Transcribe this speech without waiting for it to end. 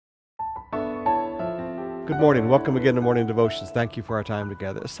Good morning. Welcome again to Morning Devotions. Thank you for our time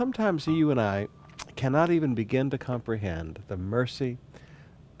together. Sometimes you and I cannot even begin to comprehend the mercy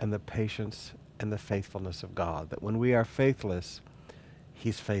and the patience and the faithfulness of God. That when we are faithless,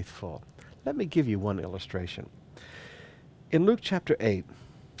 He's faithful. Let me give you one illustration. In Luke chapter 8,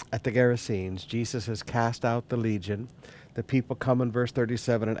 at the Gerasenes, Jesus has cast out the legion. The people come in verse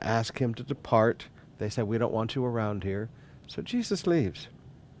 37 and ask Him to depart. They say, "We don't want you around here." So Jesus leaves.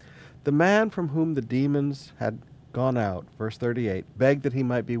 The man from whom the demons had gone out, verse 38, begged that he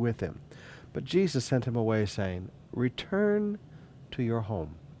might be with him. But Jesus sent him away, saying, "Return to your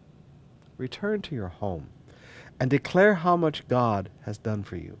home. Return to your home, and declare how much God has done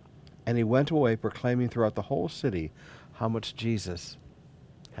for you." And he went away, proclaiming throughout the whole city how much Jesus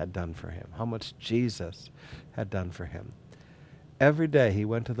had done for him. How much Jesus had done for him. Every day he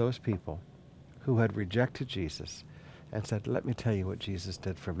went to those people who had rejected Jesus and said, "Let me tell you what Jesus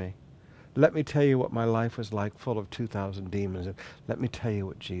did for me. Let me tell you what my life was like, full of 2,000 demons. And let me tell you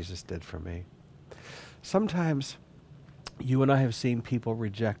what Jesus did for me." Sometimes you and I have seen people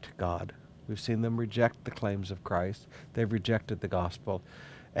reject God. We've seen them reject the claims of Christ. They've rejected the gospel.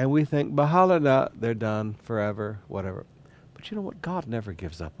 And we think, "Bahalana, they're done forever, whatever." But you know what? God never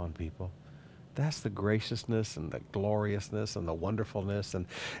gives up on people. That's the graciousness and the gloriousness and the wonderfulness and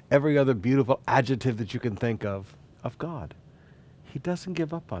every other beautiful adjective that you can think of God. He doesn't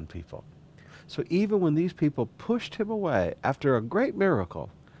give up on people. So even when these people pushed him away after a great miracle,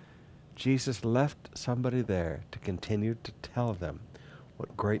 Jesus left somebody there to continue to tell them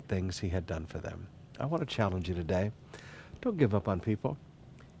what great things he had done for them. I want to challenge you today. Don't give up on people.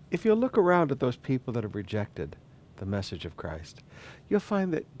 If you look around at those people that have rejected the message of Christ, you'll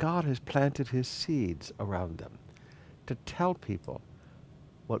find that God has planted his seeds around them to tell people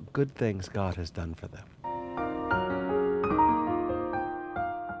what good things God has done for them.